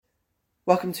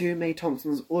Welcome to May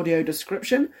Thompson's audio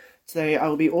description. Today I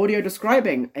will be audio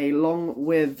describing, along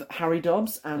with Harry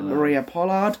Dobbs and Maria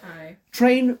Pollard,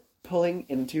 train pulling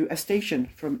into a station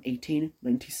from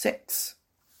 1896.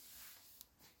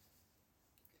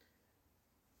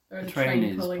 The train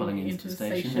is pulling into the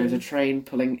station. There's a train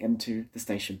pulling into the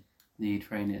station. The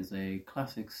train is a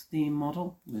classic steam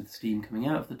model with steam coming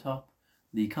out of the top.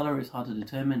 The colour is hard to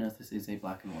determine as this is a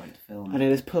black and white film. And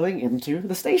it is pulling into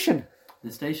the station.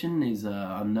 The station is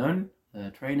unknown, the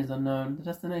train is unknown, the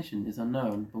destination is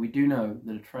unknown, but we do know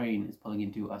that a train is pulling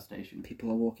into our station.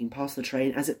 People are walking past the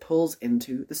train as it pulls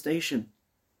into the station.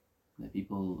 The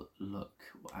people look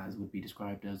as would be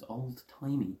described as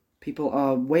old-timey. People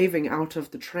are waving out of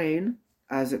the train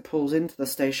as it pulls into the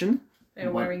station.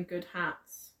 They're wearing good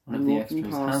hats. One of the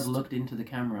extras has looked into the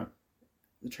camera.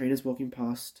 The train is walking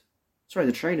past. Sorry,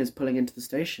 the train is pulling into the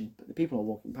station, but the people are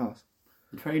walking past.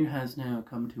 The train has now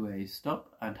come to a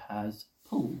stop and has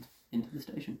pulled into the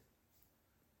station.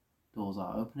 Doors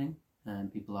are opening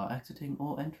and people are exiting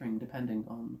or entering depending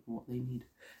on what they need.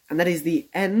 And that is the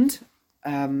end.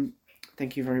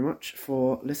 Thank you very much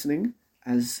for listening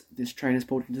as this train is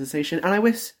pulled into the station, and I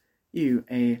wish you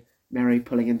a merry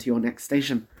pulling into your next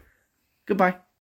station. Goodbye.